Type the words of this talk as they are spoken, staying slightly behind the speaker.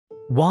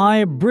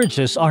Why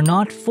bridges are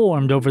not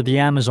formed over the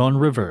Amazon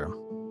River.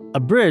 A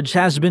bridge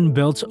has been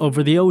built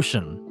over the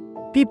ocean.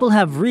 People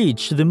have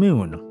reached the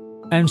moon.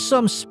 And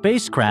some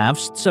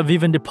spacecrafts have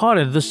even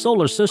departed the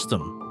solar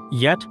system.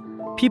 Yet,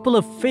 people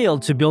have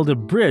failed to build a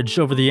bridge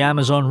over the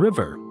Amazon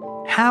River.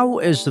 How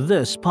is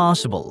this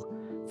possible?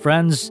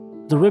 Friends,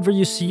 the river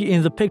you see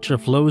in the picture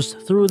flows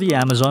through the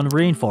Amazon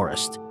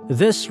rainforest.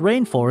 This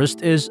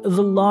rainforest is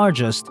the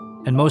largest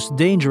and most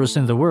dangerous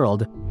in the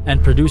world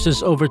and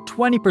produces over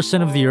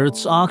 20% of the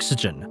Earth's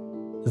oxygen.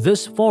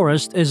 This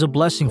forest is a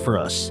blessing for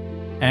us,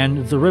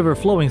 and the river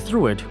flowing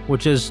through it,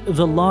 which is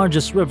the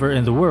largest river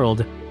in the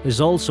world, is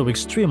also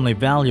extremely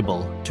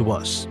valuable to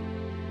us.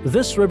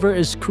 This river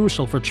is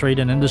crucial for trade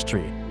and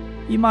industry.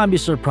 You might be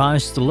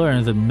surprised to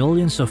learn that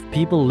millions of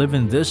people live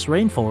in this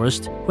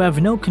rainforest who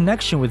have no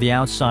connection with the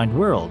outside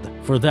world.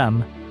 For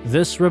them,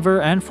 this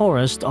river and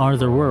forest are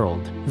their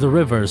world. The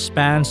river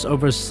spans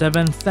over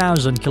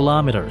 7,000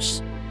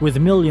 kilometers, with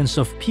millions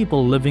of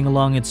people living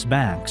along its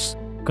banks.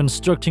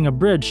 Constructing a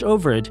bridge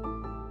over it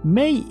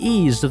may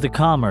ease the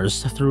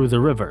commerce through the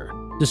river.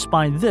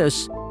 Despite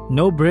this,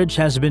 no bridge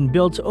has been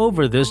built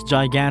over this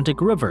gigantic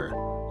river.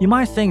 You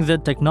might think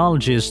that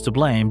technology is to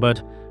blame,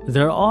 but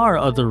there are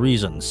other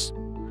reasons.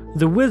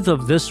 The width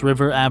of this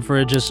river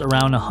averages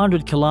around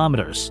 100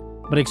 kilometers,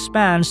 but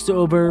expands to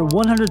over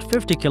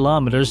 150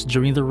 kilometers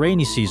during the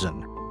rainy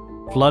season,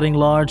 flooding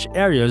large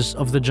areas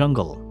of the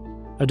jungle.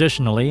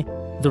 Additionally,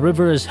 the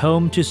river is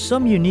home to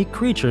some unique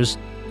creatures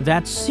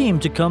that seem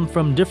to come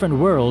from different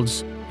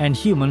worlds and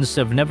humans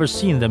have never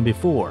seen them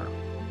before.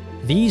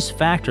 These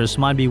factors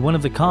might be one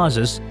of the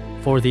causes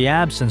for the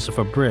absence of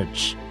a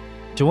bridge.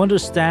 To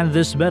understand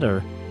this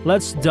better,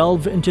 let's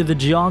delve into the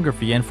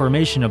geography and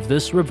formation of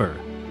this river.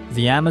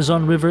 The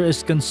Amazon River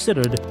is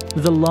considered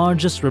the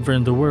largest river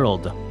in the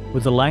world,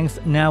 with a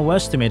length now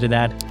estimated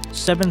at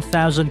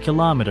 7,000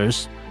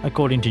 kilometers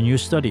according to new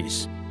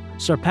studies,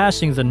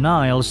 surpassing the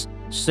Nile's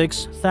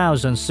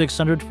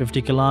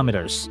 6,650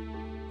 kilometers.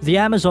 The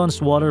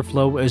Amazon's water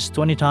flow is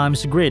 20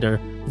 times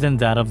greater than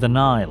that of the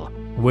Nile,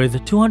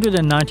 with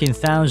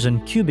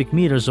 219,000 cubic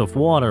meters of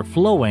water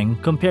flowing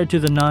compared to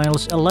the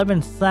Nile's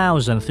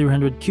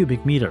 11,300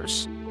 cubic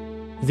meters.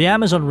 The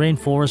Amazon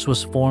rainforest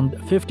was formed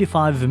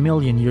 55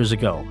 million years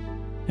ago,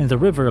 and the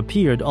river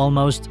appeared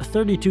almost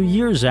 32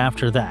 years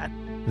after that.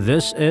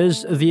 This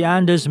is the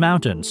Andes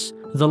Mountains,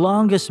 the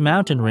longest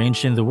mountain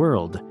range in the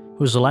world,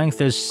 whose length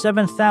is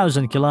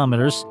 7,000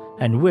 kilometers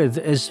and width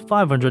is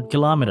 500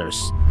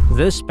 kilometers.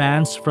 This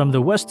spans from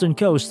the western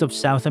coast of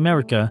South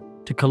America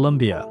to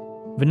Colombia,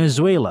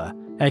 Venezuela,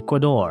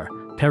 Ecuador,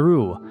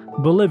 Peru,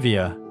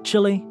 Bolivia,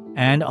 Chile,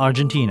 and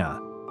Argentina.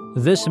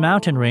 This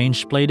mountain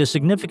range played a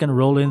significant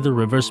role in the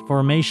river's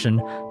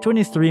formation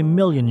 23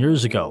 million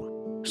years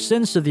ago.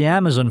 Since the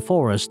Amazon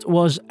forest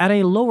was at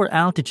a lower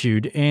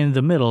altitude in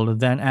the middle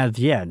than at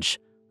the edge,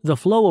 the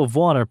flow of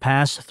water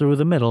passed through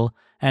the middle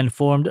and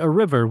formed a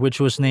river which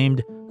was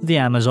named the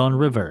Amazon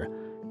River.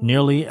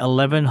 Nearly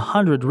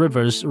 1,100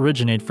 rivers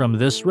originate from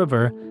this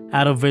river,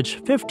 out of which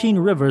 15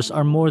 rivers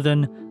are more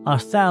than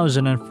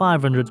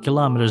 1,500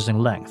 kilometers in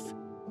length.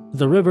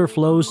 The river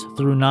flows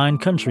through 9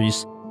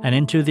 countries and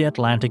into the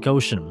Atlantic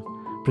Ocean,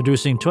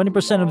 producing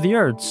 20% of the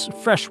Earth's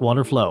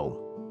freshwater flow.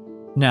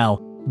 Now,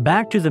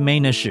 back to the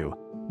main issue.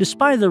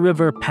 Despite the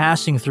river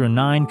passing through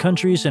 9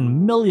 countries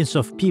and millions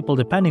of people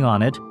depending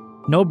on it,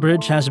 no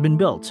bridge has been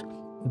built.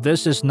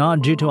 This is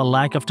not due to a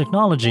lack of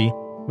technology,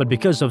 but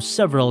because of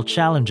several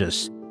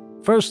challenges.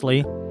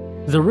 Firstly,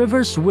 the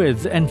river's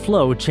width and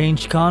flow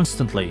change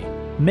constantly,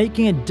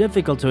 making it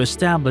difficult to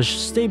establish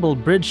stable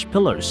bridge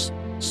pillars.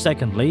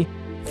 Secondly,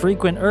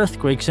 frequent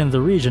earthquakes in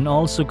the region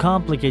also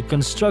complicate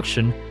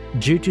construction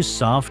due to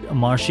soft,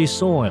 marshy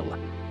soil.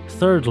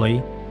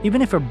 Thirdly,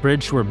 even if a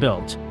bridge were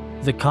built,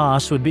 the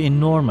cost would be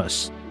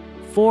enormous.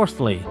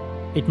 Fourthly,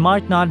 it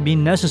might not be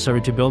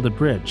necessary to build a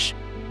bridge.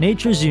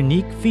 Nature's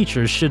unique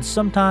features should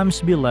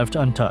sometimes be left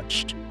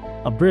untouched.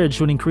 A bridge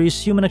would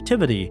increase human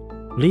activity,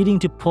 leading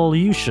to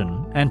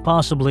pollution and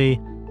possibly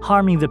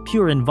harming the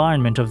pure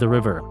environment of the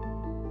river.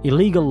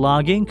 Illegal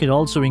logging could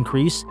also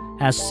increase,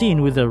 as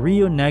seen with the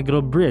Rio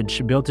Negro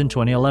Bridge built in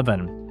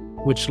 2011,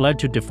 which led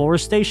to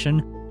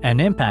deforestation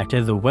and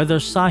impacted the weather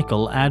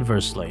cycle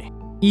adversely.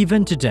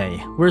 Even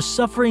today, we're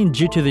suffering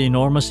due to the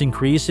enormous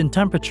increase in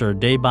temperature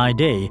day by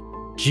day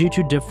due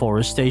to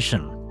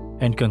deforestation.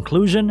 In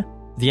conclusion,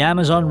 the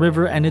Amazon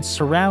River and its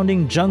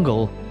surrounding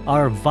jungle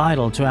are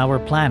vital to our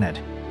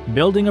planet.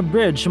 Building a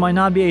bridge might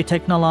not be a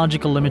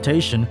technological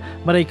limitation,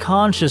 but a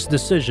conscious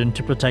decision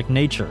to protect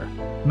nature.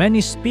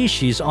 Many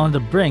species on the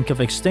brink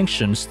of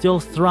extinction still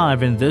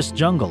thrive in this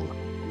jungle.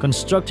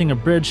 Constructing a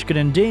bridge could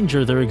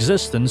endanger their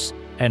existence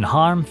and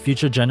harm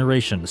future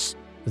generations.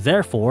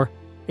 Therefore,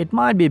 it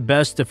might be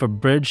best if a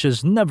bridge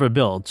is never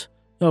built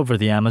over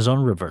the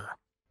Amazon River.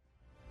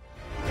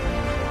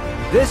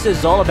 This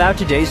is all about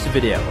today's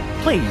video.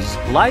 Please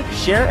like,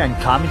 share, and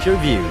comment your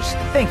views.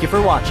 Thank you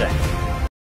for watching.